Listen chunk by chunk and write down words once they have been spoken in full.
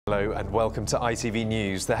Hello and welcome to ITV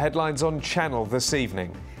News. The headlines on Channel this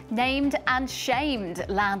evening. Named and shamed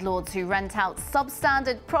landlords who rent out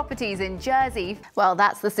substandard properties in Jersey. Well,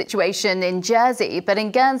 that's the situation in Jersey, but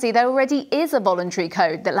in Guernsey there already is a voluntary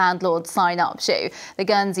code that landlords sign up to. The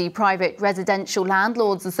Guernsey Private Residential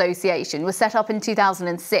Landlords Association was set up in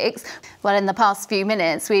 2006. Well, in the past few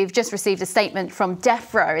minutes, we've just received a statement from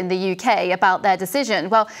DEFRA in the UK about their decision.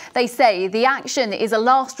 Well, they say the action is a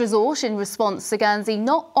last resort in response to Guernsey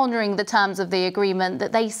not honouring the terms of the agreement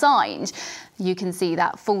that they signed. You can see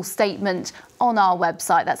that full statement on our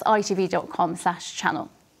website. That's itv.com/channel.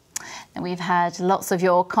 And we've had lots of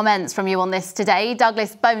your comments from you on this today.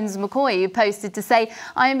 Douglas Bones McCoy posted to say,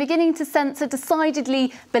 I am beginning to sense a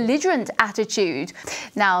decidedly belligerent attitude.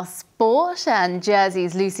 Now, sport and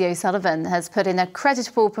Jersey's Lucy O'Sullivan has put in a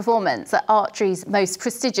creditable performance at archery's most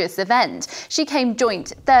prestigious event. She came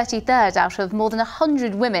joint 33rd out of more than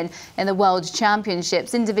 100 women in the World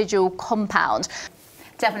Championships individual compound.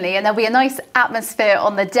 Definitely, and there'll be a nice atmosphere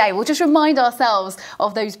on the day. We'll just remind ourselves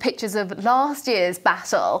of those pictures of last year's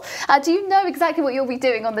battle. Do you know exactly what you'll be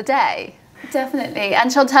doing on the day? Definitely.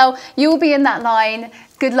 And Chantal, you'll be in that line.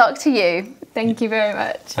 Good luck to you. Thank you very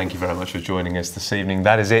much. Thank you very much for joining us this evening.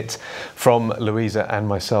 That is it from Louisa and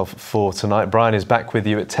myself for tonight. Brian is back with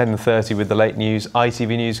you at 10:30 with the late news.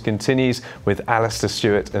 ITV News continues with Alistair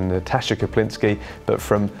Stewart and Natasha Kaplinsky. But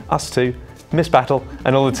from us two, Miss Battle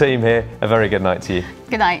and all the team here, a very good night to you.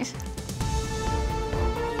 Good night.